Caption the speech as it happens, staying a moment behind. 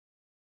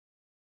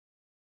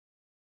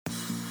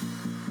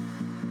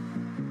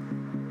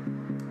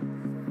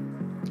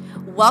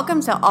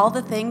Welcome to All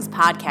the Things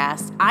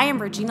Podcast. I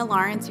am Regina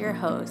Lawrence, your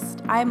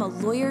host. I am a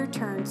lawyer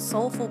turned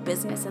soulful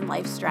business and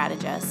life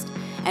strategist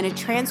and a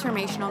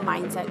transformational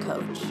mindset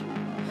coach.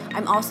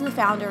 I'm also the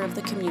founder of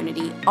the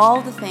community,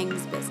 All the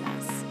Things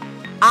Business.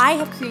 I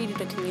have created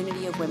a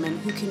community of women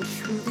who can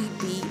truly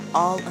be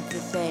all of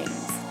the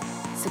things: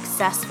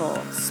 successful,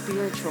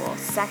 spiritual,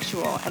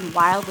 sexual, and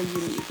wildly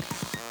unique,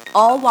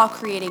 all while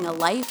creating a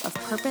life of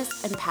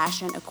purpose and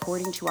passion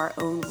according to our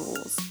own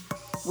rules.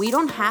 We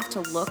don't have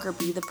to look or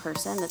be the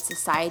person that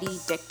society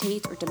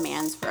dictates or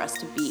demands for us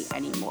to be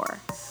anymore.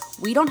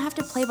 We don't have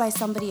to play by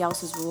somebody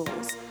else's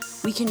rules.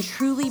 We can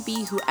truly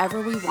be whoever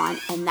we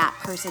want, and that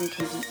person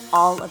can be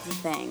all of the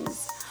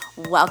things.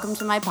 Welcome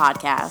to my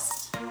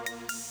podcast.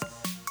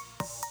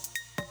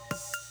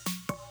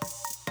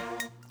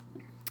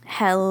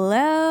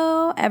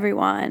 Hello,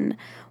 everyone.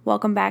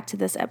 Welcome back to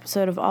this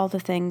episode of All the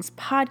Things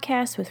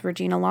Podcast with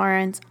Regina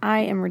Lawrence. I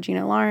am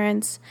Regina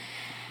Lawrence,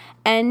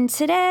 and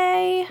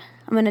today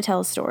I'm going to tell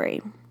a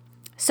story.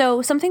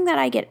 So something that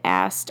I get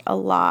asked a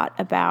lot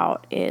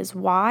about is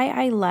why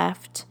I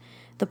left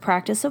the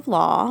practice of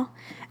law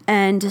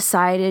and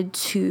decided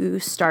to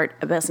start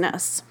a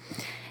business.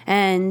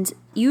 And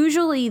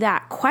usually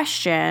that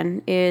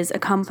question is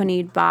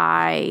accompanied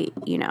by,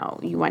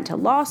 you went to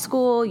law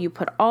school, you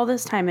put all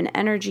this time and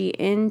energy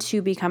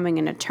into becoming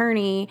an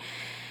attorney,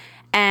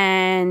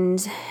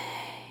 and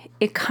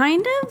it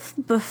kind of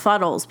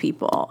befuddles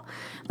people.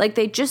 Like,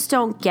 they just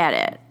don't get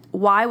it.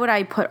 Why would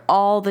I put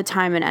all the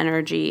time and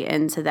energy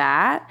into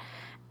that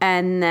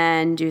and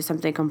then do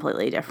something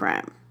completely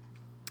different?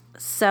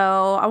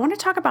 So I want to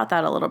talk about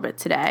that a little bit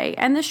today.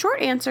 And the short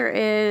answer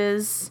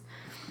is,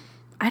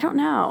 I don't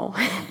know.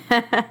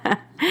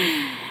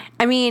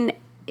 I mean,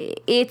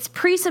 it's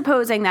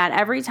presupposing that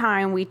every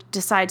time we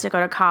decide to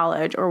go to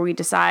college or we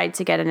decide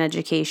to get an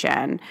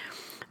education,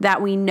 that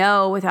we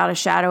know without a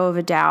shadow of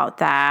a doubt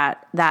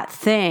that that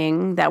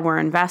thing that we're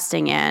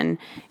investing in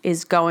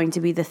is going to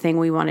be the thing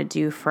we want to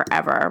do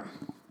forever.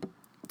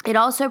 It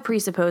also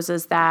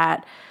presupposes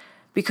that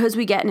because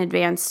we get an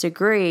advanced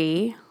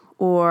degree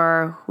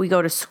or we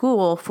go to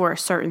school for a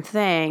certain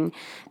thing,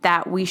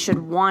 that we should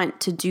want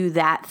to do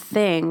that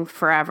thing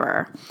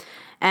forever.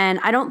 And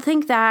I don't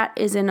think that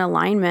is in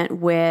alignment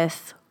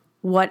with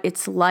what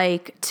it's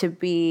like to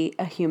be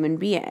a human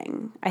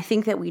being. I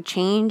think that we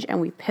change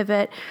and we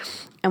pivot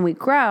and we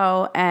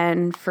grow.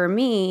 And for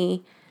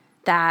me,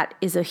 that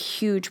is a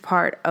huge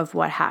part of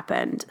what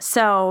happened.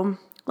 So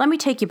let me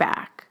take you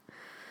back.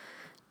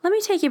 Let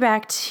me take you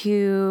back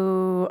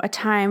to a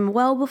time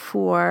well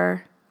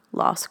before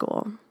law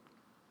school.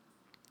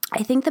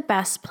 I think the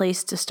best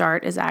place to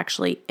start is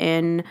actually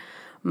in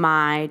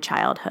my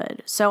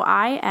childhood. So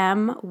I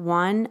am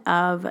one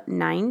of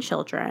 9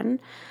 children.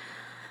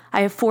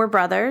 I have 4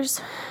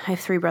 brothers. I have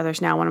 3 brothers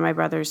now. One of my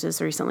brothers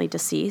is recently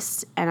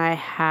deceased, and I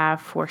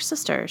have 4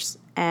 sisters.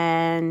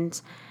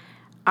 And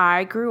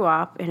I grew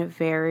up in a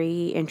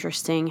very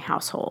interesting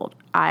household.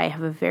 I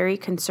have a very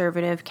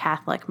conservative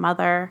Catholic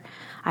mother.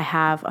 I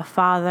have a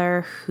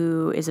father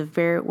who was a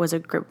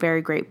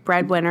very great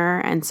breadwinner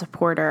and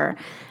supporter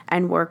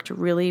and worked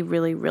really,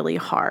 really, really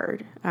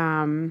hard.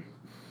 And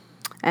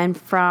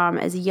from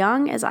as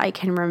young as I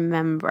can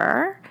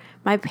remember,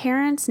 my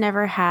parents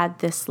never had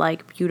this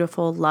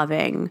beautiful,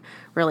 loving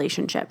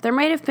relationship. There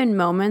might have been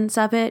moments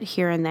of it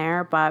here and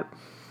there, but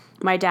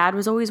my dad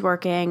was always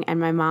working, and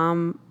my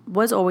mom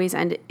was always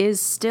and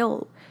is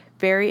still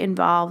very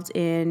involved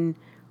in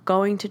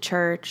going to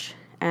church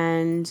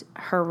and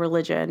her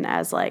religion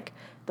as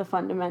the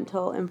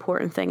fundamental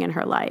important thing in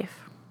her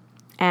life.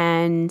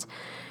 And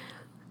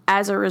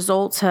as a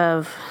result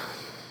of,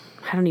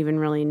 I don't even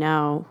really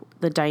know,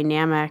 the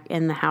dynamic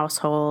in the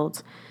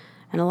household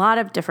and a lot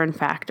of different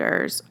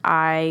factors,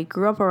 I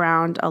grew up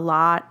around a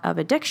lot of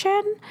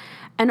addiction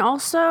and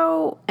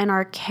also an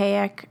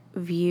archaic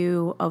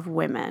view of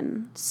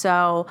women.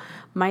 So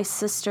none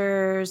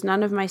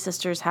of my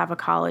sisters have a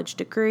college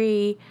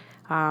degree.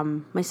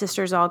 My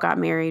sisters all got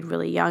married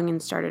really young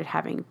and started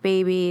having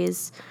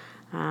babies.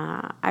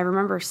 I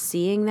remember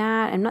seeing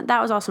that, and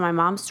that was also my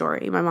mom's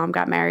story. My mom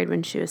got married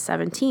when she was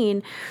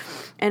 17,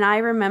 and I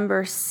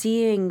remember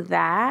seeing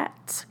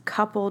that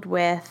coupled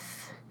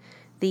with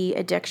the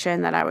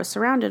addiction that I was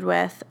surrounded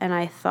with, and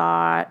I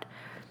thought,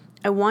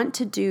 I want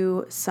to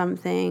do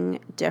something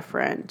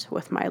different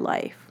with my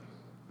life.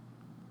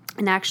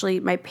 And actually,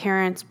 my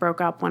parents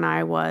broke up when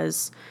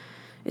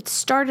it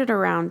started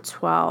around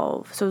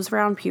 12, so it was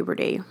around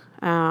puberty.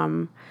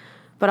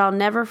 But I'll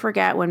never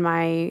forget when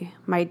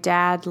my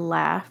dad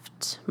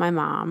left my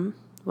mom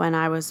when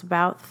I was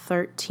about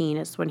 13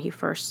 is when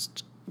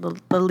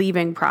the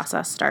leaving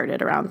process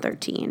started around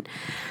 13.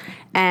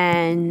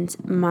 And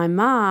my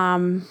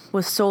mom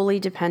was solely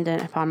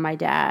dependent upon my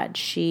dad.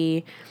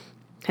 She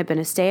had been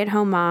a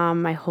stay-at-home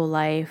mom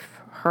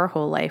her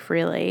whole life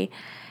really.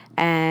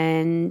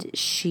 And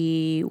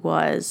she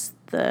was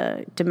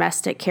the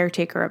domestic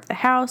caretaker of the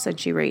house, and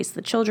she raised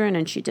the children,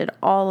 and she did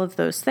all of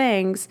those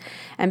things.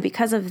 And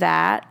because of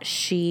that,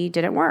 she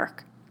didn't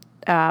work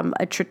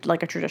a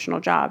traditional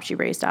job. She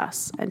raised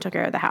us and took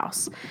care of the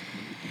house.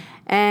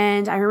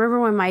 And I remember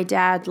when my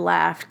dad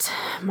left,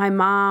 my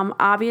mom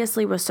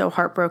obviously was so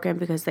heartbroken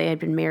because they had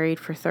been married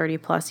for 30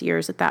 plus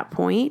years at that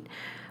point.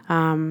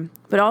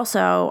 But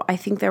also, I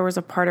think there was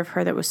a part of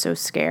her that was so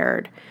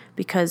scared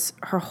because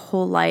her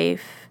whole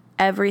life,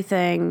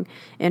 everything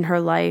in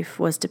her life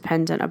was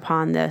dependent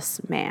upon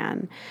this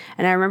man.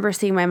 And I remember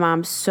seeing my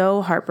mom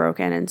so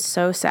heartbroken and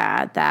so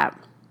sad that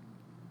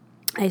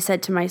I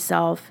said to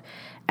myself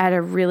at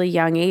a really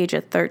young age,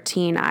 at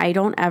 13, I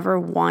don't ever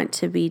want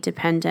to be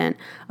dependent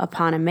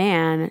upon a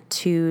man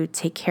to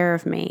take care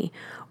of me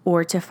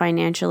or to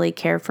financially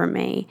care for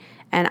me.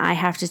 And I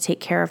have to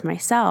take care of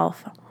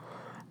myself.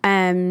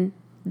 And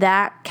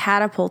that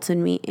catapulted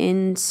me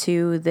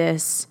into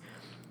this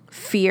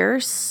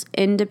fierce,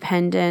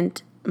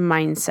 independent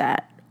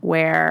mindset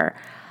where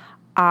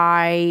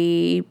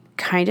I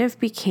kind of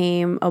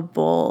became a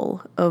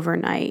bull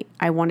overnight.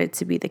 I wanted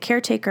to be the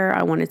caretaker.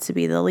 I wanted to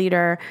be the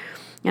leader.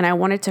 And I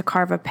wanted to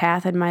carve a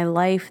path in my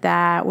life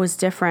that was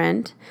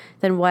different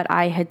than what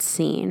I had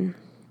seen.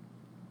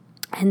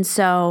 And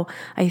so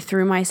I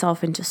threw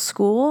myself into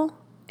school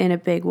in a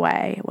big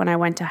way. When I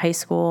went to high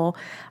school,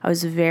 I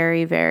was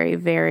very, very,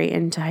 very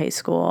into high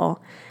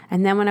school.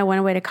 And then when I went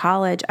away to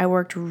college, I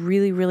worked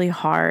really, really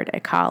hard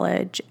at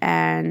college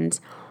and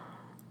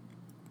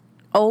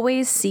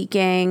always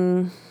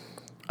seeking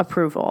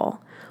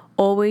approval,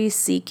 always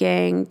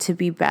seeking to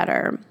be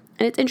better.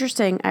 And it's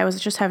interesting. I was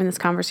just having this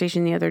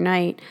conversation the other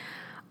night.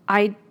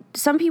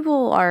 Some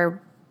people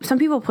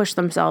push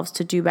themselves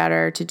to do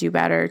better, to do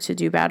better, to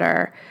do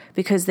better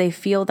because they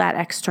feel that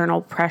external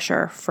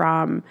pressure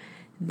from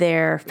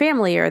their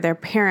family or their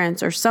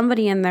parents or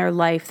somebody in their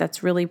life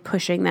that's really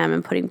pushing them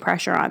and putting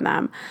pressure on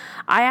them.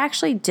 I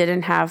actually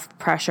didn't have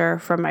pressure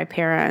from my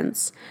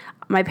parents.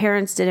 My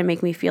parents didn't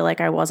make me feel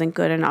like I wasn't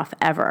good enough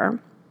ever.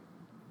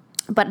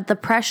 But the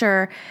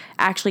pressure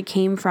actually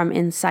came from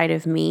inside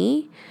of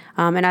me.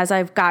 And as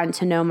I've gotten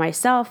to know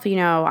myself,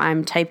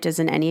 I'm typed as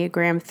an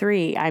Enneagram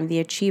 3. I'm the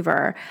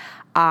achiever.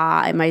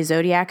 My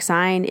zodiac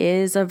sign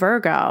is a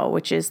Virgo,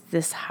 which is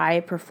this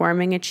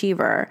high-performing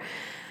achiever.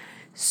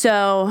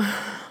 So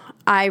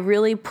I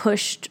really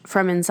pushed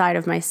from inside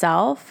of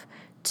myself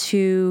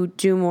to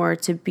do more,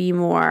 to be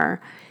more.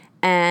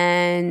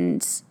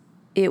 And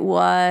it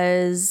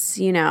was,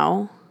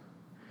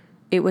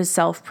 it was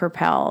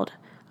self-propelled.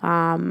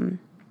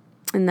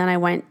 And then I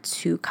went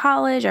to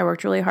college. I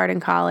worked really hard in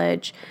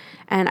college.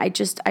 And I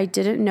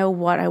didn't know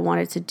what I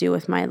wanted to do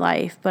with my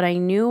life, but I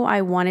knew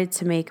I wanted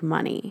to make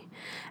money.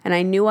 And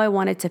I knew I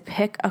wanted to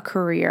pick a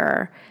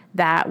career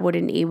that would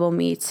enable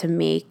me to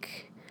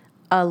make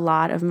a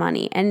lot of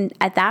money. And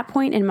at that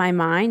point in my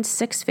mind,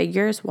 6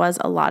 figures was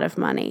a lot of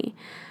money.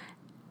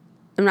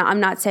 I'm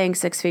not saying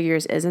 6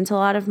 figures isn't a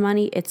lot of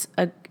money. It's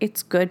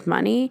good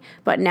money,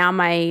 but now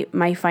my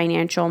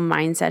financial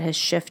mindset has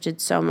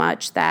shifted so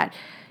much that,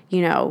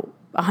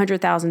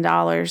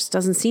 $100,000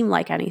 doesn't seem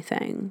like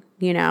anything,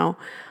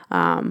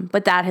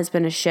 but that has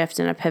been a shift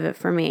and a pivot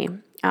for me.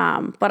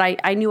 But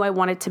I knew I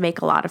wanted to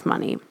make a lot of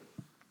money.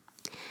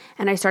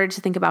 And I started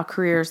to think about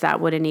careers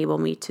that would enable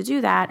me to do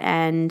that.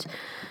 And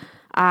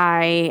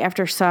I,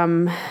 after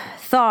some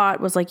thought,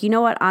 was like, you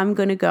know what, I'm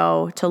going to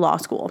go to law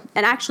school.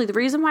 And actually, the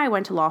reason why I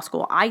went to law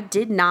school, I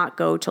did not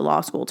go to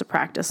law school to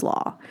practice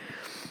law.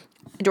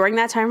 During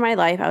that time of my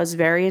life, I was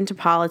very into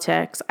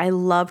politics. I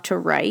loved to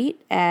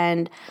write,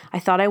 and I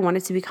thought I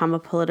wanted to become a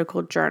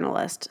political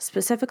journalist.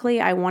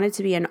 Specifically, I wanted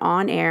to be an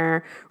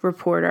on-air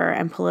reporter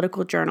and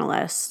political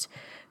journalist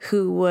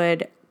who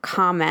would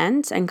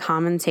comment and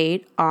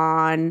commentate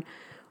on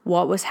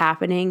what was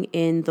happening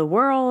in the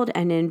world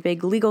and in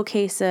big legal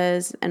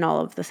cases and all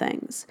of the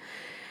things.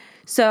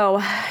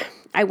 So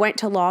I went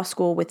to law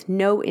school with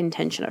no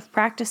intention of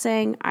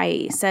practicing.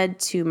 I said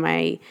to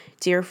my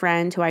dear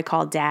friend, who I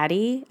call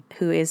Daddy,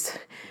 who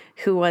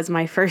was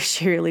my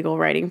first year legal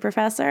writing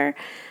professor,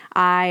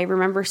 I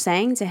remember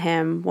saying to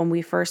him when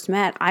we first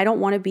met, I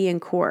don't want to be in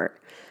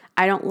court.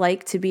 I don't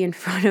like to be in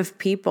front of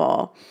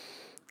people.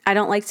 I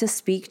don't like to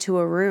speak to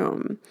a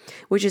room,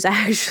 which is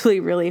actually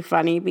really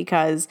funny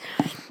because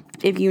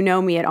if you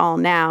know me at all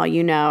now,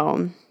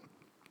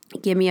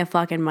 give me a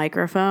fucking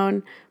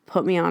microphone,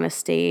 put me on a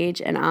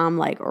stage, and I'm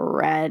like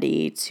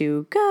ready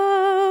to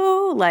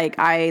go. Like,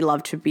 I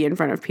love to be in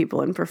front of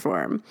people and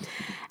perform.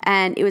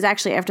 And it was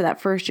actually after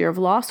that first year of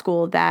law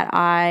school that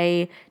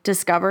I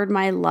discovered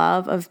my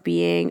love of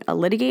being a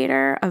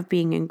litigator, of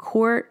being in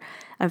court,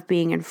 of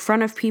being in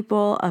front of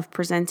people, of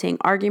presenting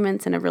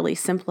arguments in a really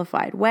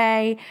simplified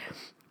way.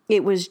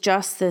 It was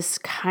just this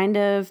kind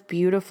of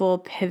beautiful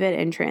pivot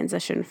and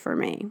transition for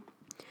me.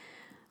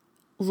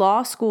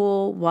 Law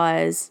school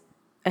was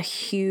a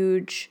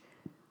huge,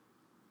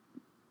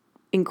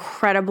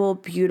 incredible,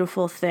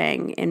 beautiful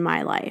thing in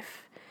my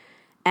life.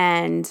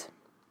 And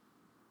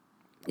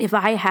if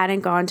I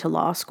hadn't gone to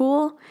law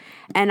school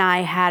and I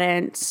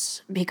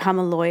hadn't become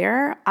a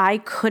lawyer, I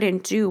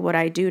couldn't do what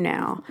I do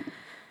now.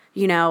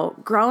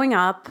 Growing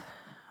up,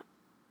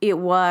 it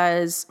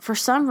was, for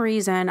some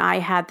reason, I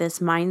had this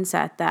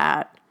mindset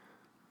that,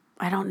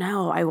 I don't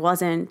know, I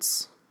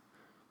wasn't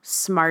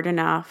smart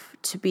enough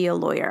to be a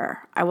lawyer.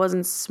 I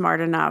wasn't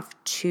smart enough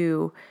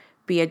to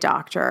be a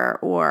doctor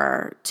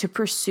or to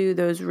pursue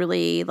those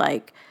really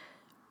like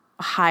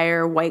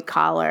higher white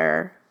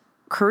collar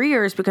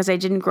careers because I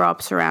didn't grow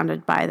up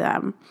surrounded by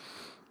them.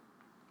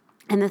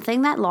 And the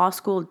thing that law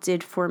school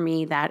did for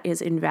me that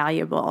is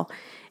invaluable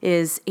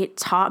is it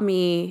taught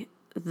me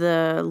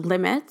the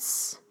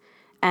limits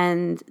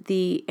and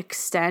the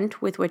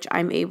extent with which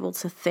I'm able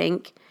to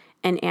think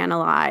and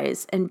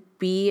analyze and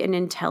be an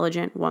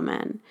intelligent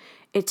woman.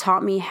 It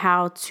taught me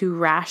how to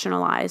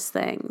rationalize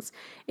things.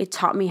 It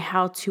taught me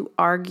how to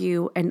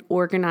argue and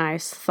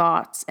organize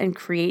thoughts and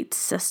create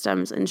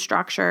systems and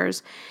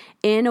structures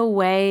in a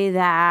way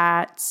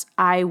that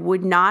I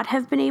would not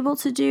have been able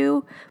to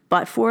do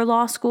but for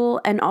law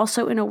school, and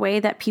also in a way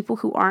that people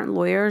who aren't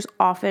lawyers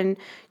often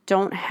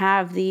don't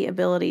have the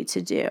ability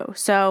to do.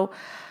 So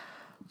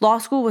law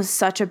school was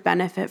such a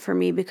benefit for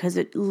me because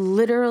it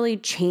literally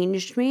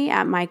changed me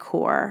at my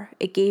core.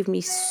 It gave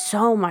me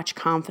so much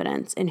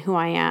confidence in who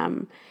I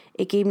am.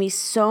 It gave me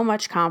so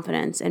much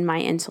confidence in my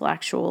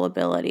intellectual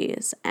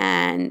abilities.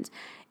 And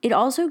it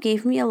also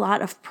gave me a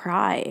lot of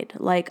pride,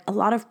 like a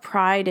lot of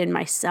pride in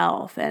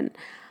myself. And,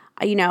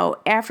 you know,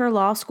 after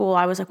law school,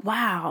 I was like,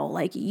 wow,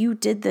 like you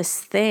did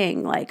this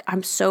thing. Like,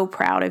 I'm so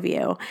proud of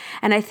you.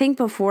 And I think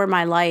before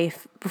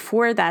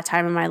that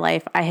time in my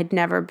life, I had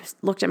never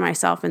looked at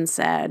myself and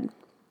said,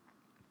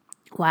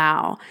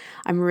 wow,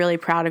 I'm really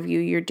proud of you.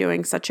 You're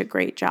doing such a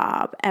great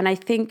job. And I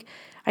think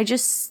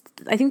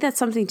that's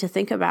something to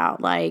think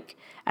about. Like,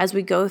 as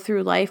we go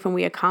through life and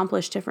we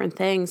accomplish different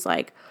things,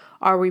 like,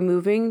 are we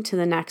moving to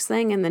the next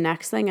thing and the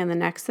next thing and the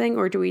next thing?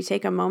 Or do we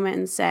take a moment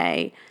and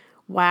say,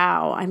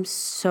 wow, I'm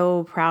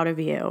so proud of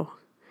you.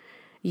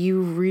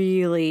 You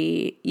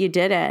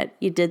did it.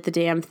 You did the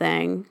damn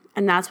thing.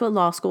 And that's what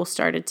law school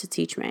started to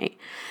teach me.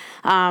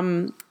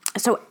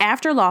 So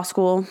after law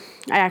school,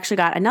 I actually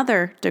got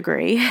another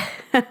degree.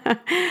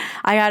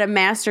 I got a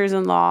master's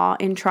in law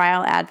in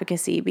trial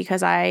advocacy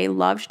because I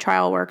loved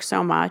trial work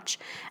so much,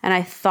 and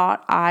I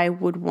thought I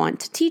would want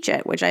to teach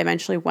it, which I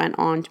eventually went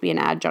on to be an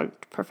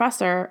adjunct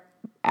professor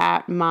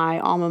at my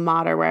alma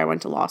mater where I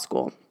went to law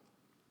school.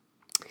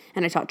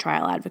 And I taught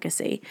trial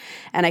advocacy,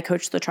 and I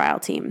coached the trial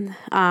team.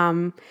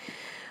 But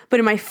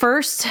in my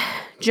first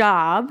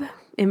job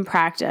in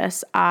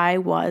practice, I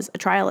was a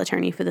trial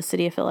attorney for the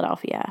city of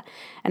Philadelphia,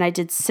 and I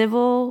did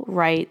civil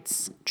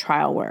rights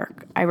trial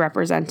work. I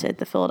represented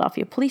the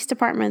Philadelphia Police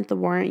Department, the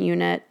warrant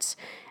unit,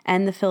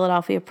 and the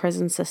Philadelphia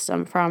prison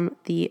system from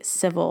the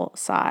civil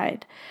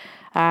side.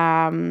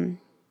 That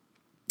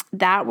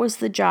was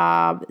the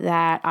job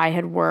that I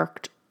had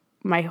worked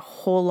my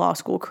whole law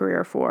school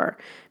career for,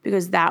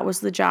 because that was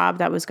the job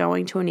that was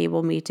going to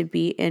enable me to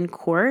be in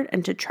court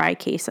and to try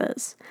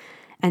cases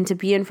and to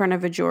be in front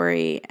of a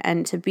jury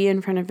and to be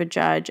in front of a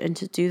judge and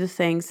to do the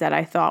things that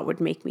I thought would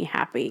make me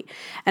happy.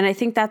 And I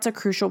think that's a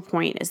crucial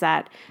point, is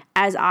that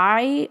as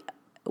I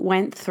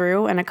went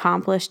through and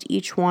accomplished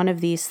each one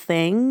of these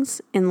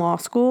things in law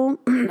school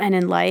and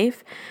in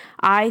life,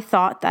 I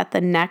thought that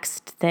the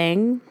next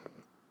thing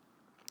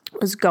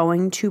was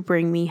going to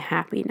bring me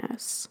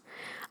happiness.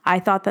 I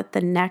thought that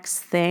the next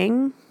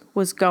thing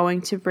was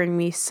going to bring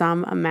me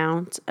some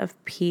amount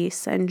of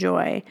peace and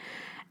joy.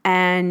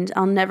 And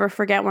I'll never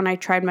forget when I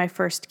tried my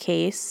first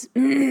case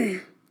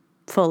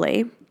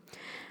fully.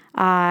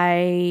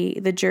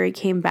 The jury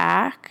came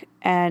back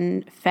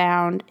and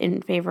found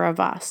in favor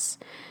of us.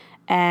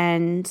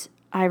 And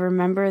I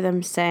remember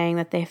them saying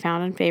that they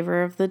found in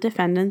favor of the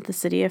defendant, the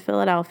city of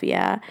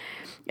Philadelphia.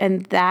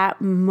 And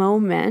that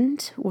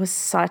moment was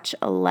such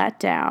a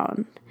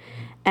letdown.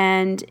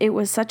 And it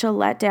was such a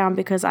letdown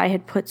because I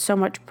had put so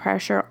much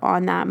pressure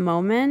on that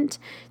moment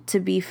to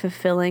be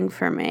fulfilling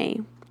for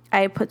me. I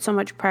had put so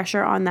much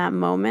pressure on that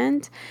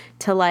moment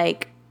to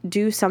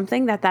do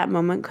something that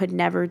moment could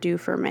never do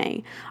for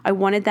me. I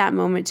wanted that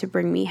moment to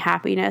bring me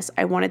happiness.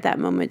 I wanted that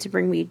moment to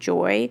bring me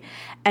joy.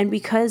 And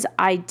because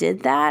I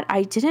did that,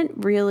 I didn't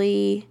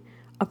really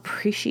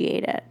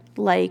appreciate it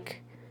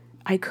like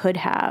I could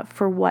have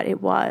for what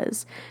it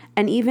was.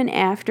 And even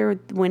after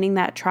winning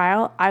that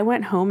trial, I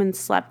went home and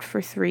slept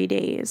for 3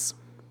 days.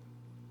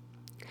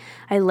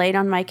 I laid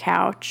on my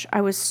couch.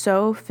 I was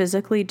so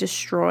physically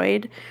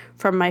destroyed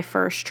from my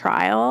first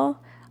trial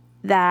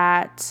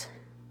that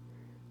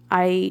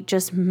I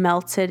just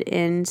melted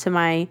into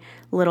my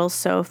little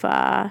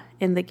sofa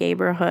in the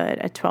neighborhood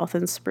at 12th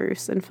and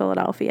Spruce in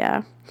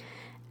Philadelphia.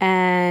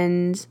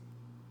 And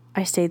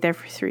I stayed there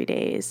for 3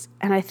 days.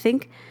 And I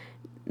think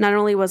not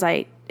only was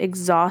I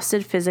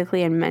exhausted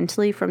physically and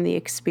mentally from the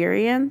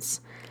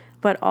experience,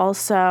 but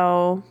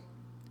also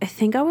I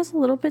think I was a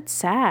little bit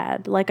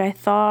sad. I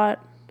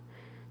thought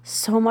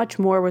so much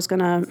more was going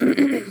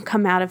to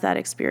come out of that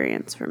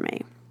experience for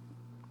me.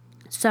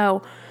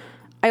 So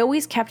I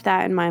always kept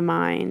that in my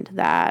mind,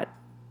 that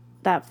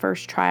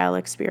first trial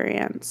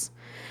experience.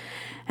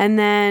 And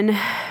then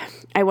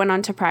I went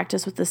on to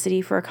practice with the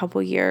city for a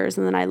couple years,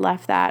 and then I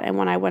left that. And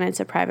when I went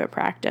into private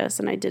practice,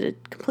 and I did a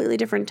completely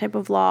different type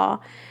of law,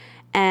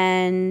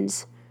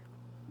 and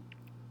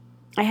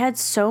I had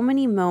so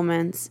many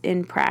moments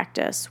in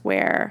practice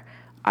where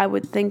I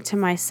would think to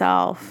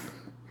myself,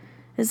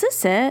 is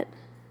this it?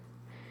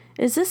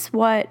 Is this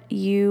what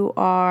you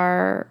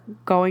are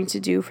going to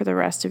do for the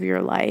rest of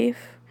your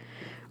life?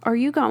 Are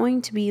you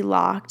going to be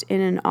locked in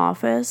an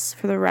office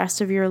for the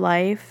rest of your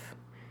life,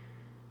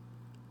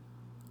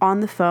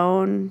 on the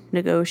phone,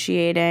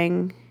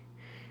 negotiating,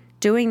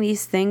 doing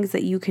these things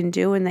that you can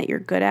do and that you're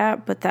good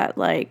at, but that,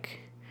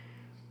 like,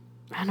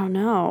 I don't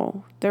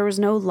know, there was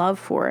no love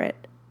for it.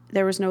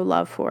 There was no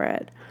love for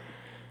it.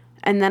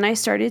 And then I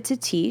started to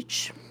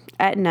teach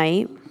at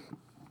night,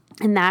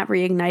 and that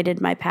reignited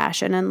my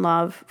passion and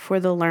love for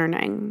the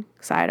learning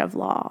side of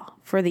law,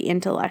 for the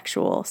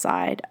intellectual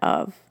side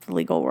of the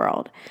legal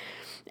world.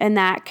 And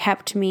that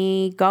kept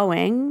me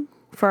going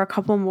for a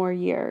couple more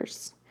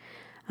years.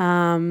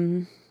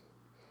 But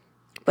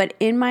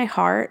in my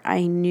heart,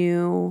 I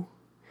knew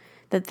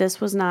that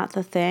this was not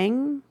the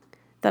thing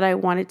that I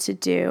wanted to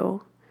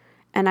do.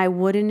 And I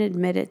wouldn't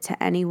admit it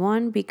to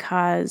anyone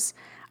because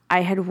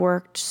I had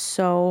worked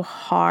so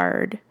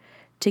hard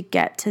to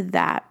get to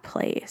that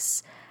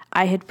place.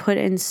 I had put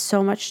in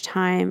so much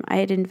time. I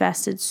had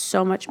invested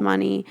so much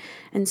money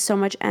and so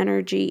much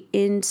energy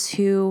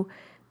into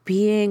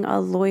being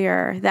a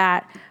lawyer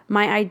that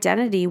my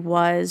identity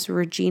was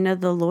Regina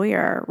the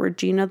lawyer,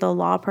 Regina the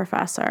law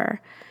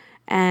professor.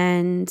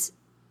 And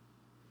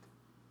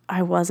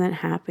I wasn't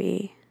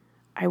happy.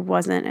 I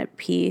wasn't at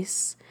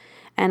peace.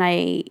 And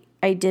I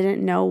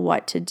didn't know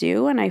what to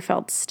do, and I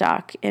felt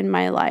stuck in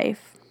my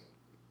life.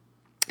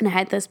 And I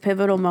had this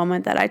pivotal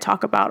moment that I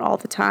talk about all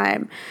the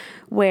time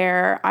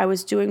where I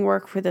was doing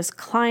work for this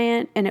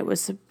client, and it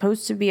was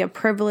supposed to be a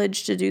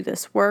privilege to do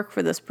this work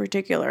for this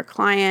particular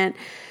client.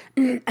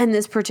 And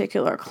this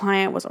particular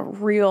client was a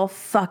real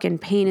fucking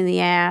pain in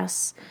the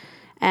ass.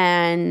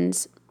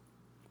 And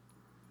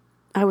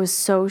I was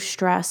so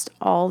stressed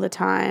all the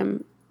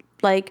time.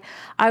 Like,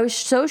 I was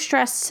so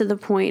stressed to the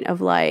point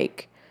of,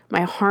 like,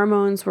 my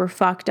hormones were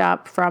fucked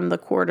up from the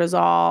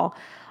cortisol.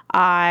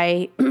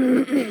 I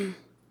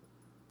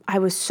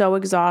was so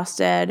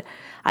exhausted.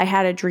 I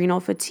had adrenal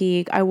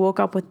fatigue. I woke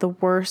up with the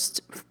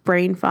worst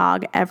brain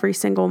fog every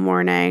single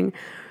morning.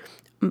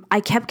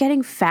 I kept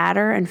getting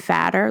fatter and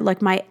fatter.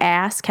 Like, my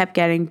ass kept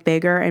getting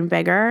bigger and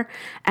bigger,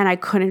 and I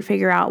couldn't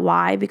figure out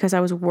why, because I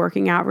was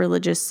working out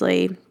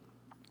religiously,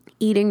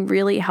 eating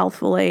really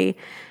healthfully,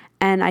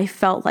 and I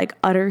felt like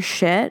utter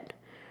shit.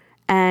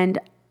 And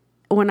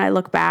when I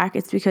look back,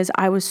 it's because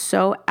I was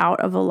so out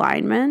of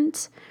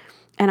alignment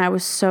and I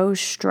was so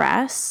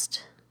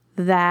stressed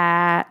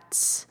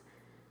that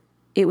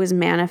it was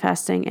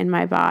manifesting in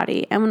my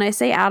body. And when I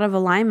say out of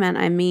alignment,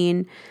 I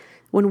mean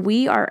when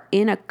we are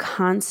in a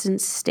constant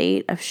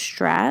state of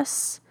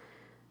stress,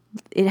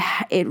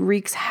 it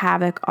wreaks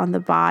havoc on the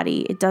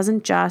body. It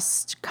doesn't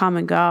just come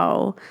and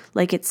go.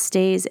 Like, it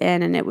stays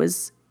in, and it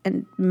was a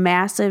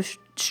massive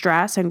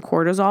stress and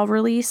cortisol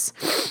release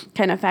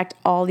can affect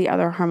all the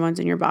other hormones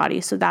in your body.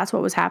 So that's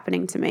what was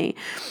happening to me.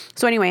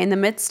 So anyway, in the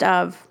midst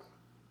of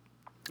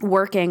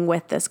working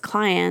with this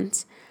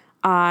client,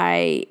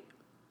 I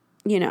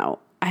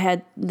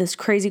had this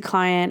crazy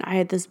client. I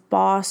had this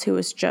boss who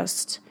was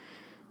just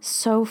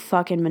so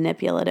fucking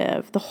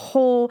manipulative.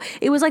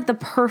 It was like the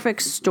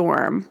perfect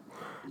storm.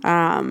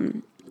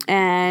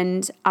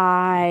 And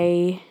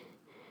I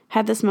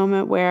had this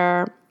moment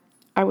where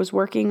I was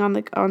working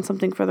on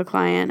something for the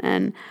client,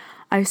 and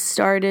I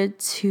started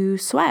to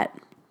sweat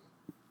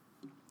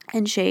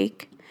and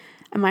shake,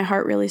 and my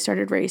heart really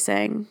started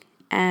racing,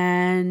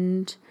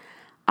 and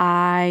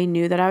I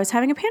knew that I was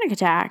having a panic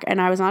attack. And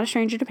I was not a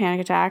stranger to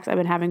panic attacks. I've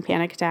been having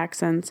panic attacks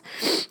since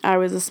I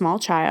was a small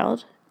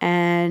child,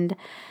 and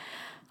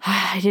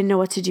I didn't know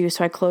what to do.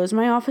 So I closed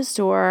my office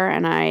door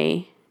and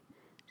I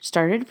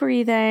started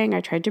breathing. I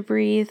tried to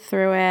breathe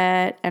through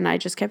it, and I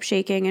just kept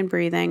shaking and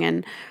breathing.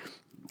 And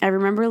I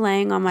remember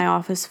laying on my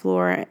office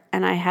floor,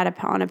 and I had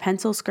on a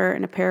pencil skirt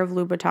and a pair of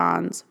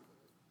Louboutins.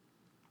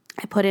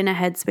 I put in a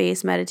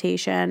Headspace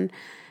meditation,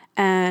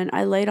 and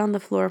I laid on the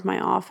floor of my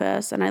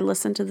office, and I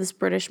listened to this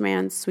British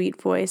man's sweet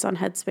voice on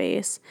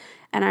Headspace.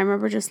 And I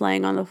remember just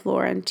laying on the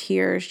floor, and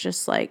tears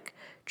just like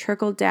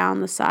trickled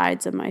down the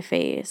sides of my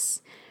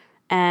face.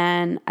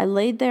 And I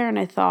laid there and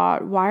I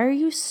thought, why are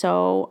you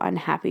so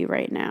unhappy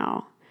right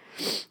now?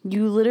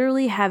 You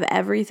literally have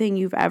everything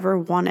you've ever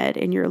wanted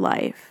in your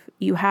life.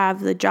 You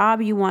have the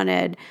job you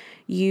wanted.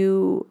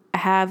 You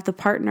have the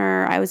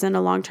partner. I was in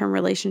a long-term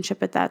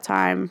relationship at that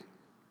time.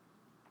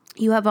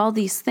 You have all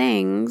these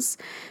things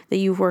that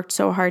you've worked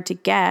so hard to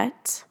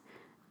get,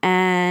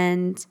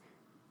 and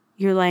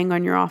you're laying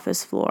on your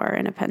office floor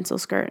in a pencil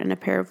skirt and a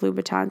pair of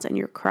Louboutins, and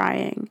you're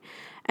crying.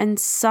 And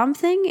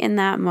something in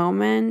that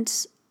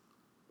moment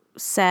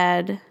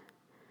said,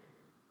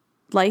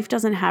 life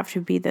doesn't have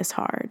to be this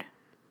hard.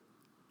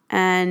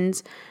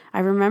 And I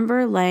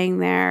remember laying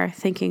there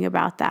thinking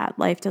about that.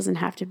 Life doesn't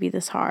have to be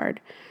this hard.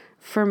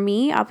 For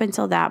me, up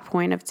until that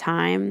point of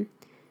time,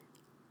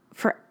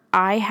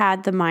 I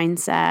had the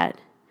mindset,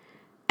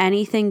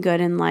 anything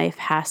good in life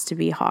has to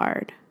be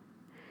hard.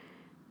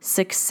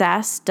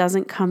 Success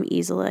doesn't come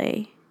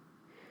easily.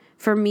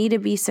 For me to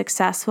be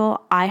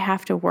successful, I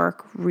have to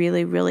work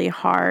really, really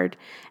hard,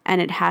 and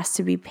it has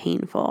to be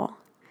painful.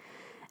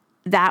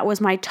 That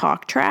was my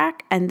talk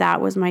track, and that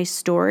was my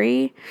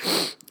story,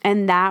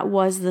 and that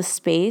was the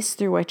space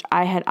through which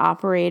I had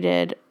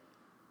operated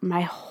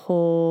my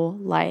whole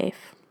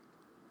life.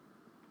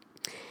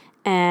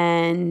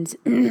 And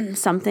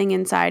something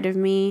inside of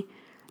me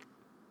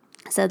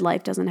said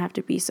life doesn't have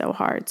to be so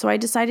hard. So I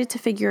decided to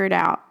figure it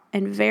out.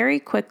 And very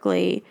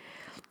quickly,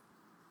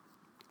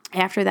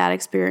 after that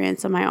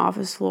experience on my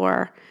office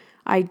floor,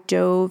 I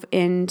dove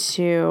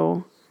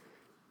into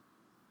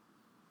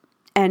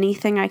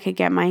anything I could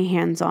get my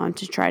hands on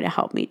to try to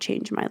help me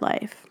change my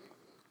life.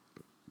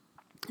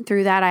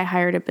 Through that, I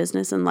hired a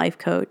business and life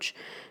coach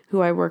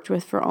who I worked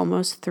with for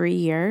almost 3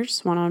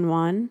 years,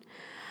 one-on-one.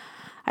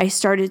 I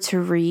started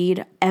to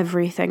read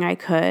everything I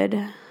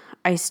could.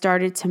 I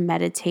started to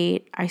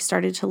meditate. I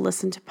started to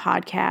listen to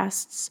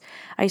podcasts.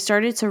 I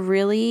started to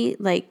really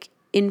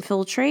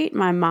infiltrate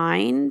my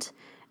mind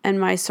and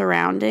my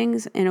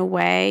surroundings in a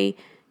way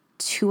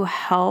to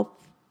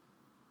help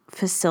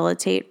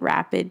facilitate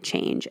rapid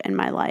change in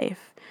my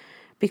life,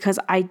 because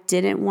I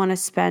didn't want to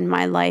spend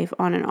my life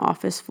on an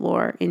office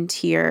floor in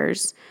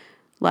tears,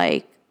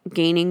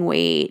 gaining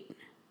weight,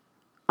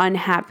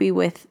 unhappy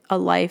with a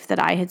life that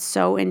I had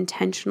so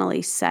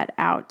intentionally set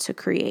out to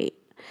create.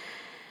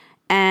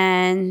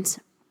 And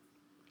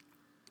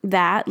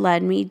that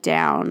led me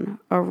down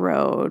a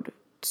road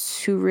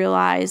to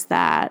realize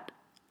that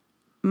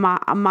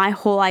my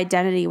whole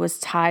identity was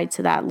tied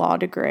to that law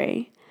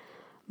degree.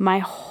 My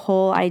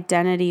whole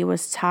identity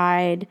was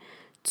tied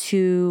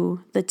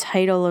to the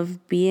title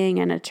of being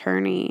an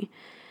attorney.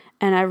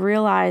 And I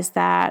realized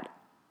that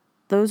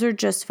those are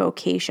just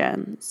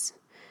vocations.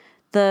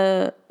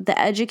 The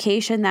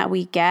education that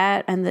we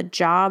get and the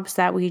jobs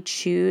that we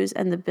choose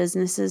and the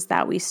businesses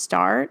that we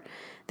start,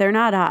 they're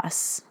not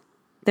us.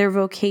 They're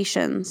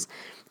vocations,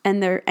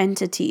 and they're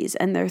entities,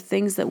 and they're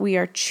things that we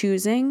are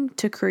choosing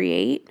to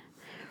create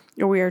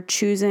or we are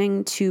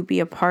choosing to be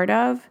a part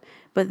of,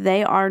 but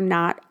they are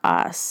not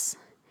us.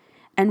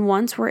 And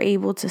once we're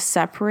able to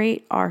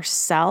separate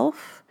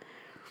ourself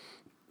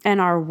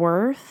and our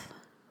worth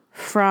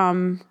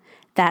from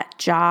that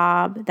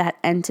job, that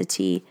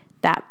entity,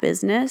 that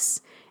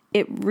business,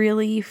 it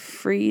really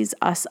frees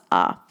us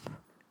up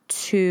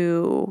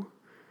to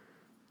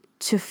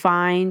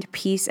find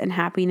peace and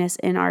happiness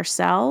in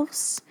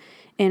ourselves,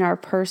 in our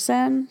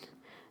person,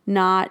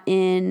 not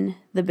in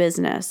the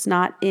business,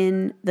 not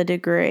in the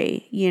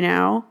degree,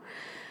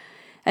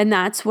 And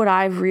that's what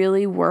I've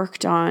really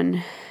worked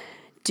on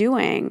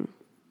doing.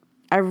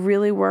 I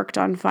really worked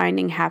on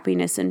finding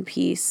happiness and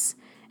peace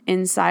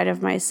inside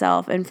of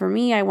myself. And for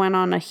me, I went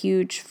on a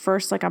huge,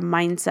 first a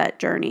mindset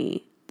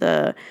journey.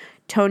 The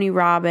Tony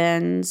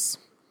Robbins,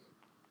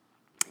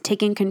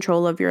 taking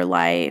control of your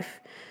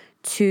life,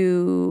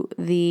 to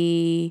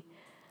the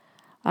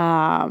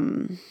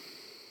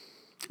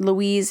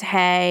Louise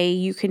Hay,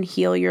 You Can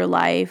Heal Your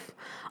Life,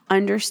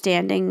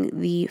 understanding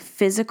the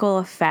physical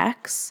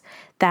effects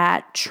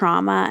that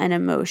trauma and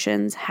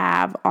emotions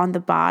have on the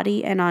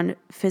body and on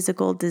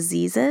physical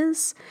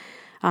diseases,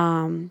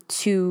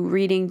 to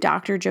reading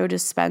Dr. Joe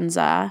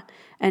Dispenza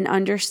and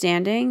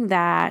understanding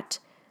that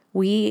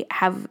we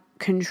have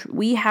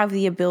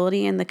the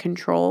ability and the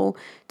control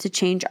to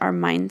change our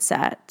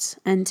mindset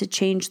and to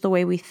change the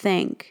way we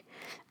think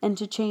and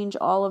to change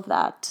all of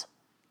that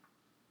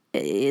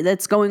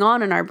that's going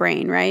on in our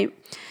brain, right?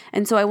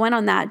 And so I went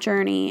on that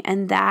journey,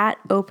 and that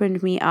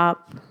opened me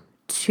up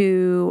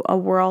to a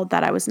world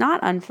that I was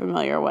not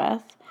unfamiliar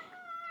with.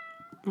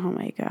 Oh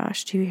my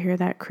gosh, do you hear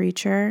that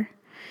creature?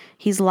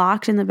 He's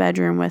locked in the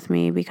bedroom with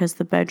me because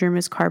the bedroom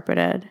is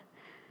carpeted.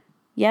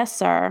 Yes,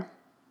 sir.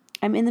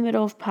 I'm in the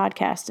middle of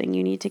podcasting.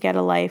 You need to get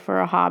a life or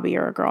a hobby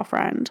or a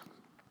girlfriend.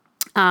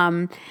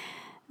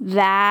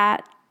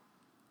 That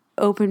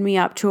opened me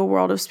up to a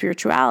world of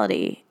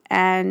spirituality.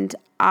 And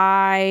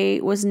I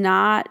was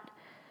not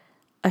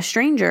a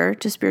stranger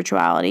to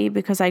spirituality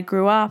because I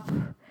grew up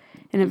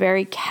in a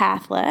very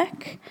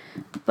Catholic,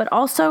 but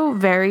also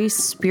very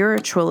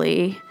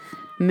spiritually,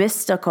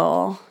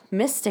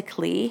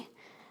 mystically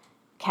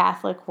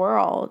Catholic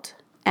world.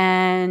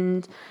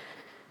 And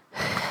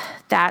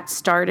that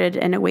started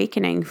an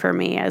awakening for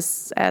me,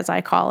 as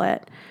I call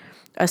it,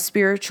 a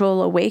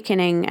spiritual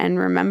awakening and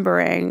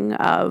remembering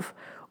of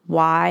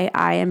why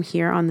I am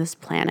here on this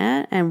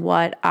planet and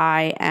what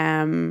I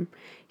am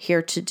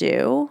here to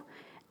do.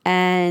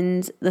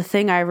 And the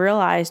thing I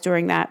realized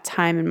during that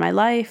time in my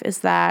life is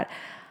that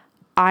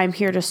I'm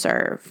here to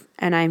serve,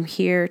 and I'm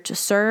here to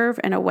serve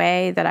in a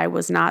way that I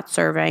was not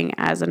serving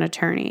as an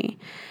attorney.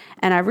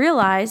 And I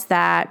realized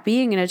that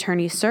being an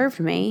attorney served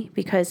me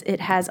because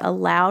it has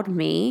allowed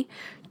me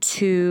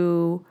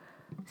to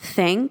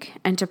think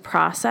and to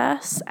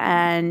process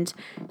and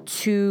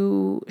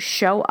to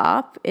show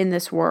up in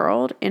this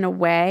world in a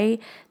way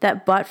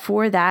that, but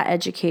for that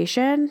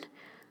education,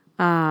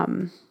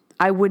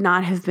 I would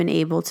not have been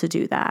able to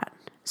do that.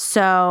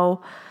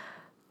 So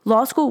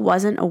law school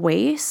wasn't a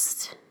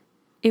waste.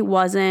 It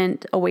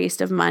wasn't a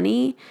waste of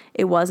money.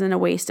 It wasn't a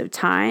waste of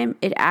time.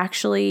 It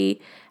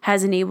actually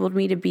has enabled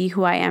me to be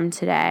who I am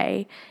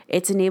today.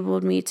 It's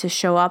enabled me to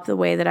show up the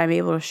way that I'm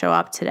able to show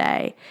up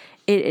today.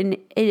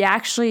 It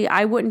actually,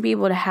 I wouldn't be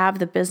able to have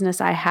the business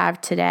I have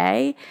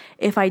today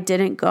if I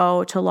didn't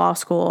go to law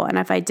school and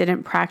if I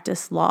didn't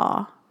practice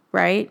law,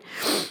 right?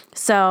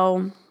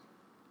 So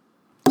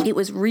it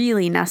was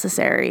really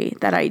necessary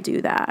that I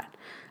do that.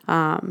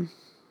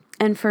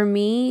 And for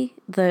me,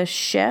 the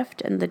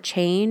shift and the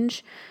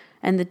change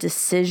and the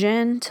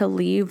decision to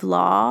leave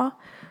law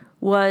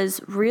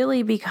was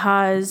really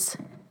because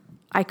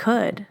I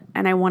could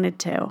and I wanted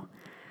to.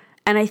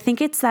 And I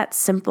think it's that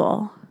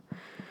simple.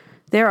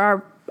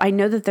 I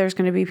know that there's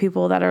going to be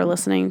people that are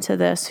listening to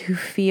this who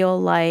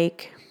feel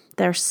like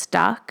they're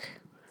stuck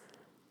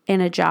in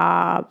a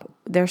job,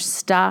 they're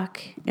stuck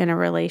in a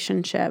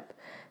relationship,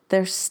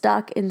 they're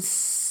stuck in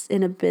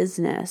a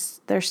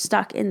business, they're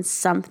stuck in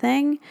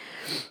something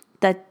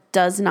that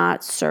does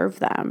not serve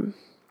them.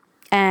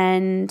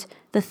 And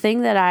the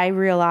thing that I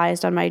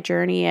realized on my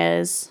journey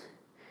is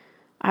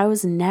I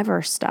was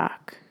never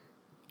stuck.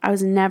 I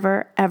was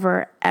never,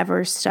 ever,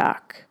 ever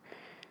stuck.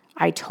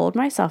 I told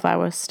myself I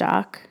was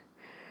stuck.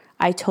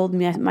 I told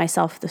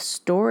myself the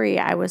story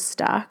I was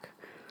stuck.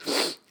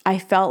 I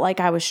felt like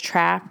I was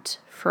trapped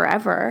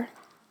forever,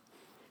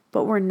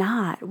 but we're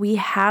not. We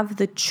have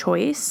the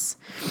choice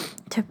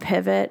to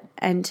pivot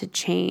and to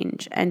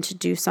change and to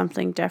do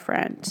something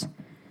different.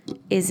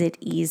 Is it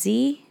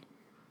easy?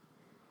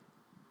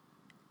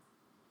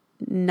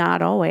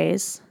 Not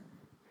always.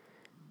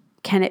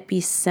 Can it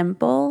be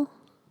simple?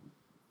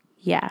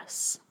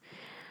 Yes.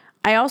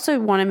 I also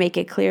want to make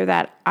it clear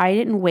that I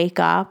didn't wake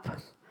up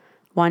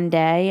one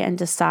day and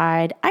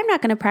decide, I'm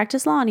not going to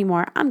practice law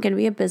anymore. I'm going to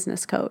be a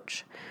business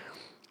coach.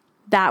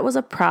 That was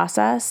a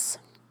process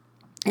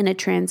and a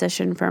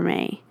transition for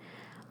me.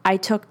 I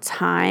took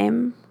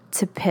time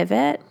to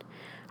pivot.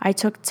 I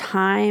took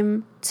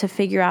time to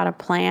figure out a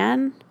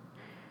plan.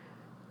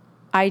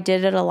 I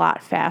did it a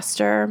lot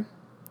faster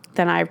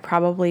than I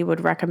probably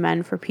would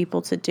recommend for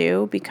people to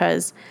do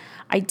because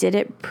I did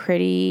it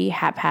pretty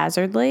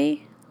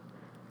haphazardly.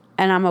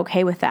 And I'm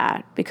okay with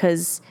that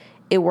because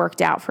it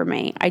worked out for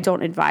me. I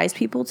don't advise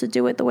people to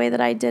do it the way that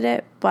I did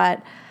it,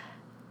 but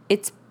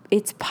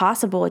it's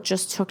possible. It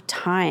just took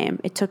time.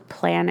 It took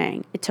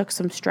planning. It took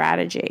some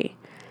strategy.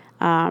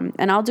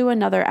 And I'll do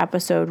another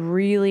episode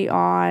really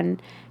on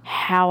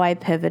how I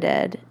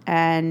pivoted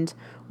and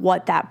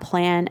what that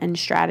plan and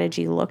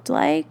strategy looked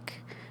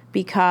like,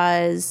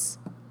 because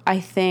I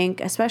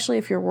think, especially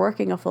if you're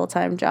working a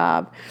full-time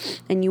job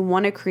and you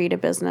want to create a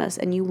business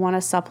and you want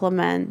to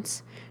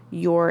supplement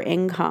your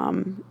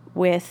income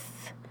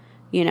with,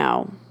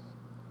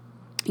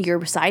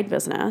 your side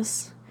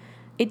business,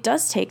 it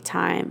does take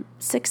time.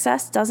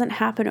 Success doesn't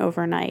happen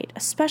overnight,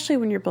 especially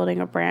when you're building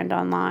a brand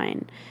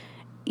online.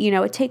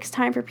 It takes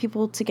time for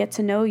people to get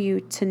to know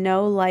you, to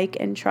know, like,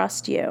 and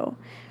trust you.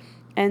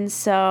 And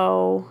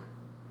so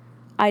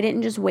I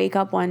didn't just wake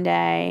up one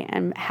day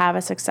and have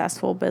a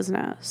successful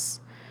business.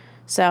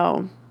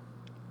 So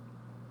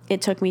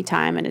it took me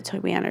time and it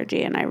took me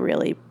energy, and I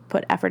really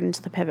put effort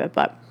into the pivot,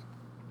 but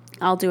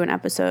I'll do an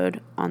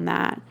episode on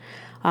that.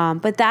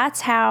 But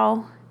that's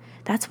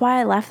why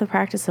I left the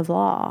practice of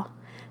law.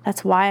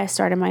 That's why I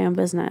started my own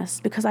business,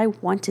 because I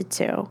wanted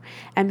to,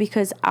 and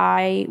because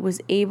I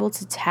was able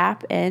to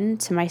tap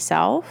into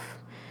myself.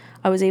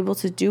 I was able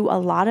to do a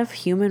lot of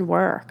human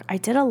work. I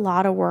did a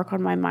lot of work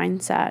on my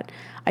mindset.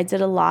 I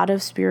did a lot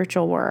of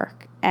spiritual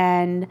work,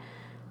 and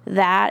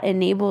that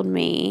enabled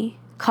me,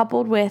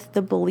 coupled with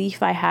the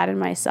belief I had in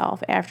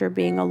myself after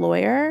being a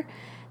lawyer,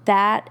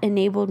 that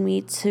enabled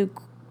me to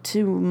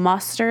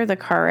muster the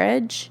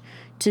courage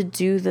to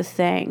do the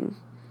thing.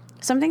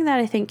 Something that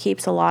I think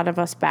keeps a lot of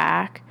us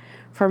back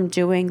from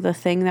doing the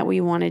thing that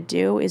we want to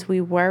do is we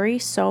worry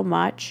so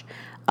much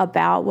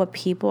about what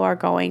people are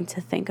going to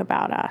think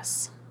about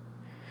us.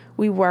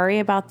 We worry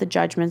about the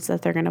judgments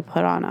that they're going to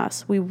put on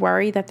us. We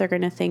worry that they're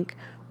going to think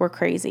we're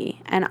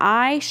crazy. And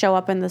I show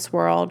up in this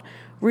world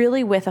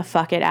really with a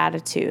fuck it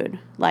attitude.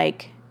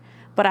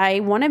 But I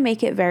want to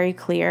make it very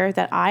clear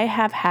that I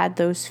have had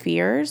those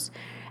fears,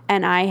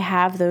 and I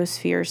have those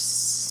fears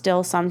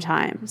still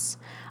sometimes.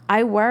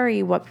 I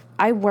worried what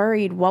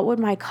would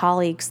my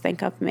colleagues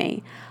think of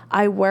me.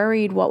 I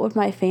worried what would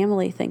my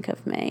family think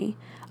of me.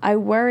 I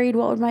worried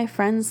what would my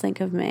friends think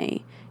of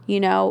me.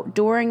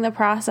 During the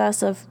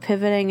process of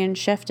pivoting and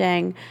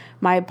shifting,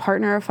 my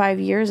partner of 5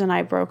 years and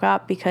I broke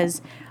up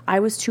because I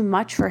was too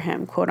much for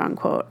him, quote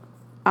unquote.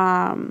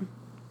 And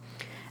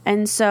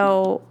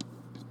so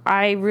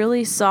I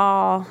really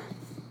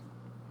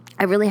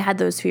had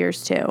those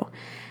fears too.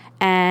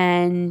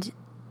 And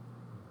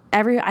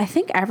I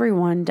think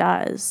everyone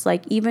does,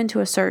 even to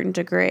a certain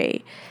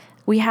degree.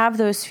 We have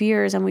those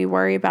fears and we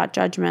worry about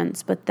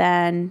judgments, but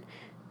then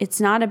it's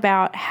not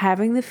about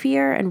having the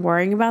fear and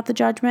worrying about the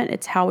judgment.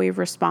 It's how we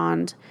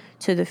respond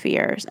to the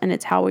fears, and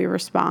it's how we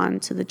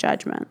respond to the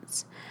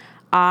judgments.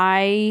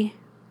 I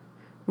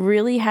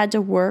really had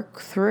to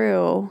work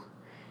through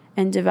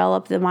and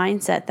develop the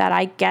mindset that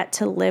I get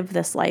to live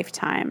this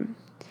lifetime.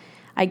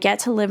 I get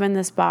to live in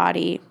this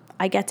body.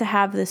 I get to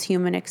have this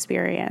human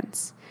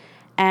experience.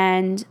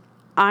 And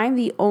I'm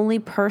the only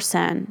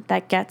person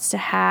that gets to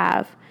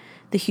have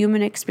the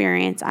human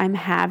experience I'm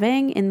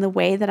having in the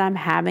way that I'm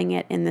having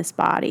it in this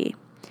body.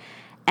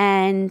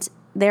 And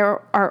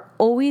there are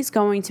always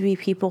going to be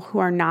people who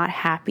are not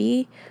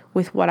happy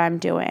with what I'm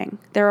doing.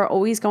 There are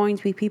always going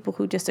to be people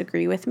who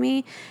disagree with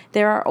me.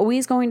 There are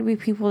always going to be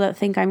people that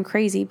think I'm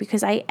crazy,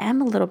 because I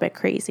am a little bit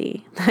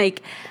crazy.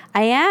 Like,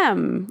 I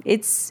am.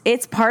 It's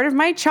part of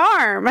my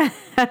charm.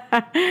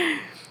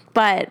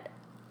 But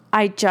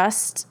I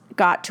just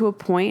got to a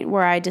point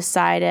where I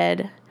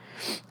decided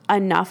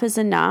enough is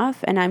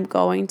enough, and I'm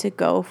going to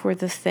go for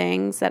the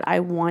things that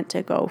I want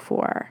to go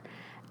for.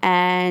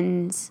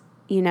 And,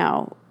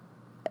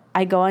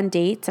 I go on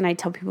dates and I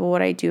tell people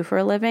what I do for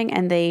a living,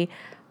 and they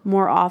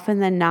more often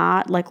than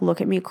not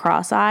look at me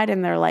cross-eyed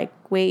and they're like,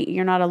 wait,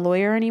 you're not a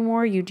lawyer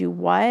anymore? You do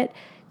what?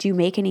 Do you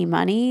make any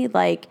money?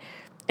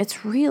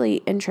 It's really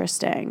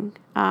interesting.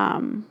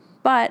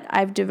 But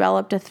I've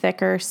developed a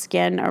thicker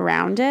skin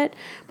around it.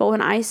 But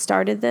when I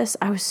started this,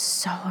 I was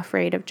so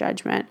afraid of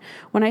judgment.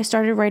 When I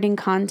started writing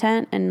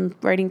content and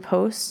writing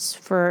posts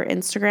for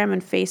Instagram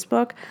and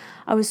Facebook,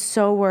 I was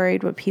so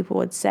worried what people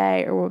would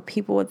say or what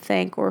people would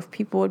think, or if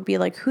people would be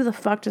like, who the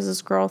fuck does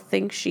this girl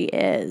think she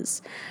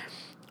is?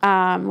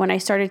 When I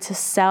started to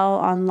sell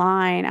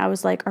online, I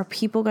was like, are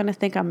people going to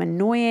think I'm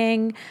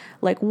annoying?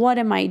 What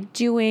am I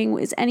doing?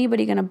 Is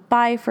anybody going to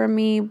buy from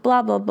me?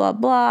 Blah, blah, blah,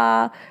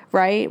 blah,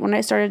 right? When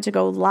I started to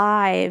go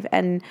live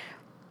and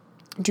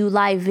do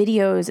live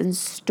videos and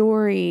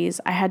stories,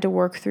 I had to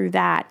work through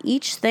that.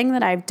 Each thing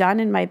that I've done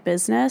in my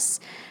business,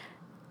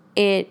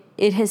 it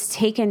has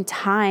taken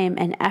time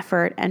and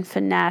effort and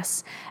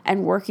finesse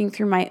and working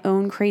through my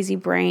own crazy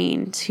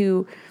brain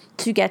to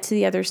get to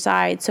the other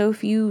side. So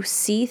if you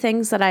see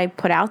things that I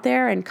put out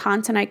there and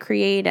content I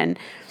create and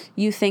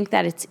you think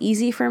that it's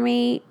easy for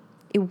me,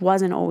 it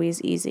wasn't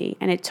always easy.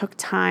 And it took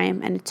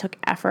time and it took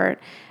effort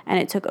and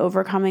it took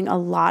overcoming a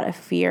lot of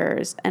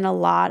fears and a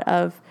lot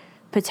of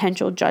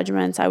potential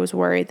judgments I was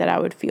worried that I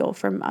would feel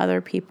from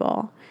other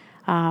people.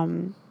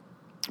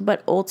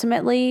 But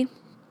ultimately,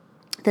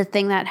 the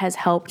thing that has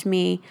helped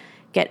me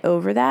get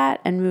over that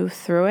and move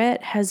through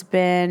it has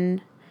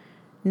been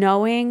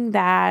knowing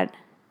that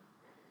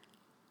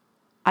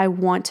I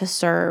want to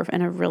serve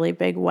in a really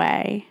big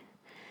way,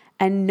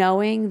 and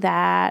knowing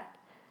that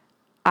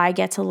I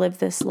get to live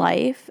this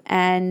life.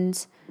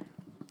 And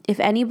if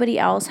anybody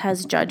else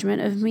has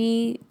judgment of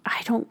me,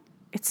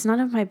 it's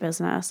none of my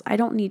business. I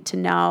don't need to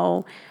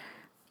know,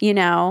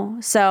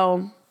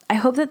 So I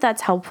hope that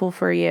that's helpful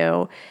for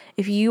you.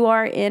 If you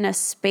are in a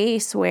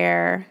space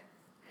where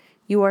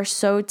you are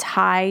so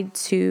tied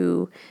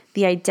to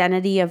the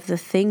identity of the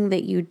thing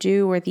that you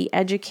do or the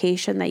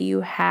education that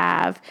you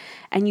have,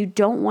 and you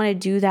don't want to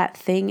do that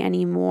thing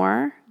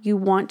anymore, you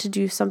want to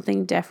do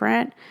something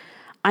different,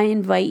 I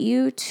invite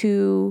you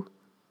to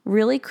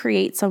really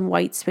create some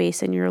white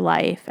space in your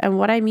life. And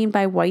what I mean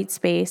by white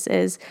space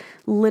is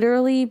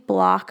literally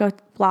block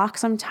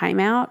some time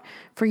out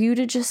for you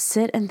to just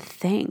sit and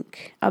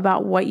think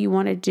about what you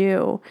want to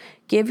do.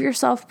 Give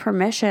yourself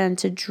permission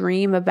to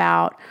dream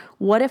about,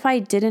 what if I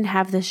didn't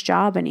have this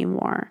job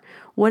anymore?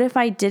 What if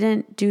I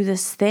didn't do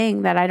this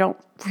thing that I don't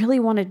really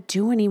want to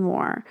do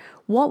anymore?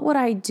 What would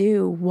I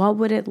do? What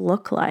would it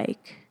look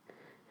like?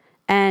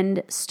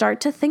 And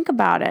start to think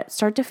about it.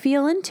 Start to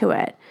feel into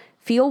it.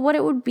 Feel what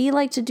it would be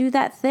like to do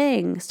that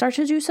thing. Start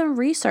to do some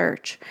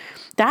research.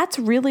 That's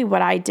really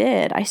what I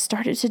did. I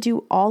started to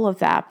do all of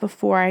that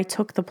before I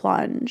took the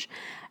plunge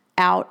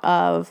out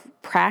of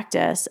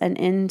practice and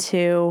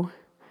into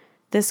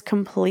this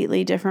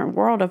completely different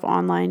world of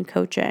online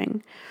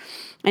coaching.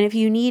 And if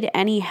you need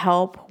any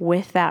help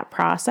with that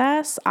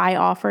process, I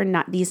offer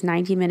these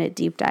 90-minute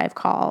deep dive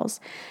calls.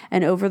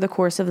 And over the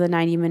course of the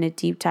 90-minute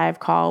deep dive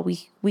call,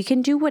 we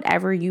can do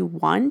whatever you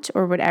want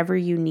or whatever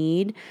you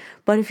need.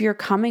 But if you're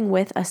coming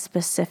with a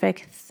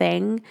specific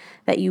thing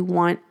that you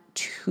want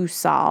to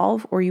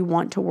solve or you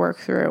want to work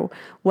through,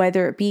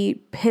 whether it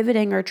be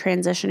pivoting or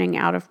transitioning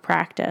out of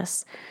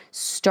practice,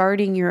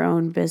 starting your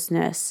own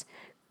business,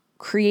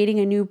 creating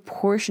a new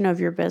portion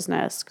of your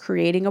business,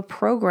 creating a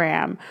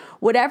program,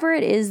 whatever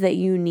it is that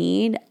you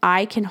need,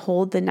 I can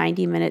hold the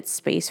 90-minute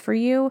space for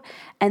you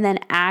and then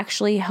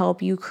actually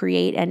help you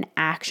create an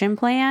action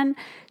plan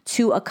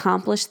to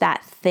accomplish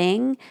that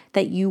thing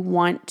that you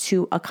want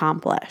to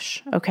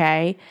accomplish,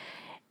 okay?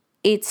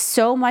 It's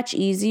so much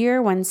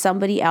easier when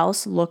somebody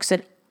else looks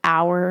at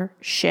our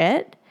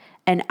shit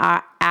and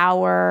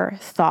our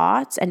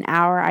thoughts and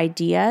our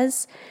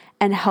ideas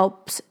and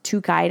helps to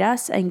guide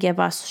us and give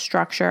us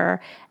structure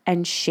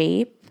and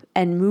shape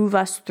and move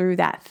us through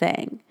that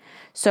thing.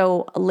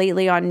 So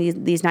lately on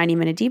these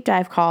 90-minute deep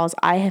dive calls,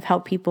 I have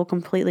helped people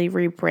completely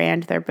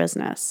rebrand their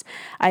business.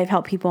 I have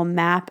helped people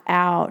map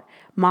out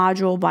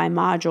module by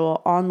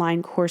module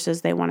online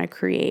courses they want to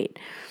create.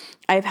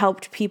 I've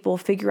helped people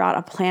figure out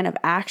a plan of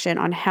action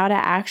on how to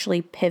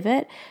actually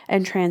pivot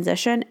and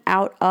transition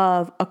out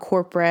of a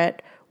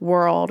corporate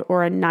world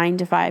or a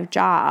 9-to-5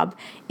 job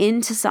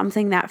into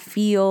something that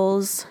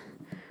feels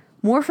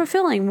more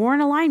fulfilling, more in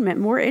alignment,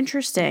 more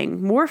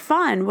interesting, more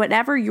fun,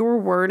 whatever your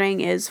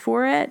wording is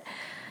for it.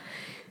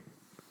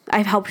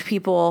 I've helped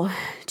people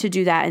to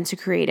do that and to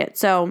create it.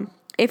 So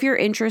if you're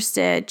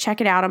interested,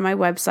 check it out on my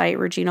website,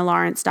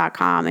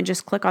 reginalawrence.com, and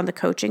just click on the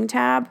coaching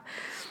tab.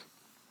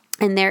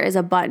 And there is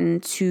a button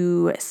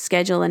to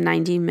schedule a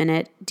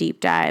 90-minute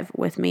deep dive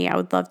with me. I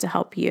would love to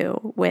help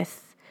you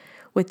with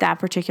that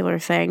particular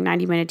thing.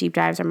 90-minute deep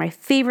dives are my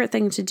favorite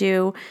thing to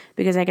do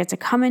because I get to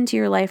come into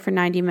your life for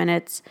 90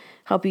 minutes,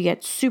 help you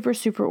get super,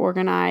 super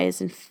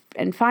organized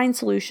and find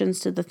solutions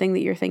to the thing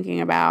that you're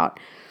thinking about.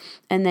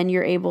 And then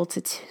you're able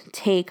to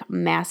take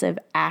massive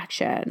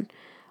action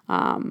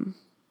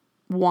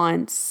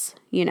once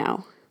you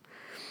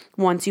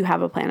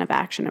have a plan of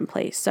action in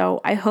place.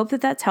 So I hope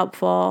that that's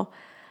helpful.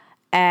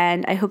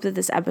 And I hope that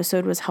this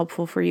episode was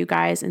helpful for you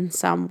guys in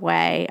some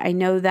way. I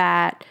know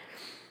that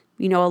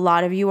a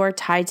lot of you are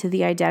tied to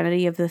the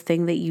identity of the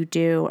thing that you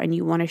do, and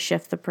you want to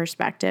shift the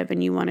perspective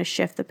and you want to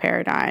shift the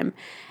paradigm,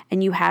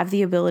 and you have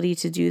the ability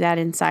to do that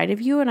inside of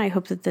you. And I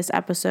hope that this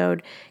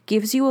episode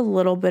gives you a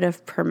little bit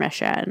of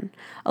permission,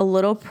 a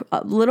little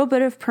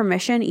bit of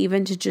permission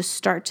even to just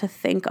start to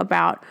think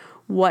about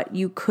what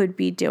you could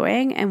be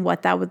doing and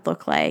what that would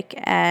look like.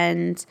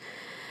 And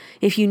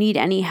if you need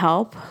any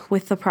help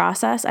with the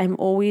process, I'm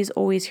always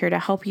here to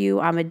help you.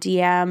 I'm a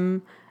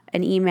DM,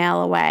 an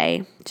email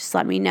away. Just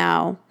let me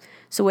know.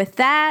 So with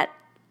that,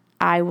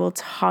 I will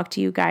talk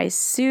to you guys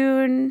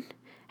soon.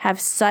 Have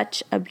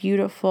such a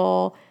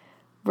beautiful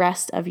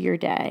rest of your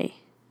day.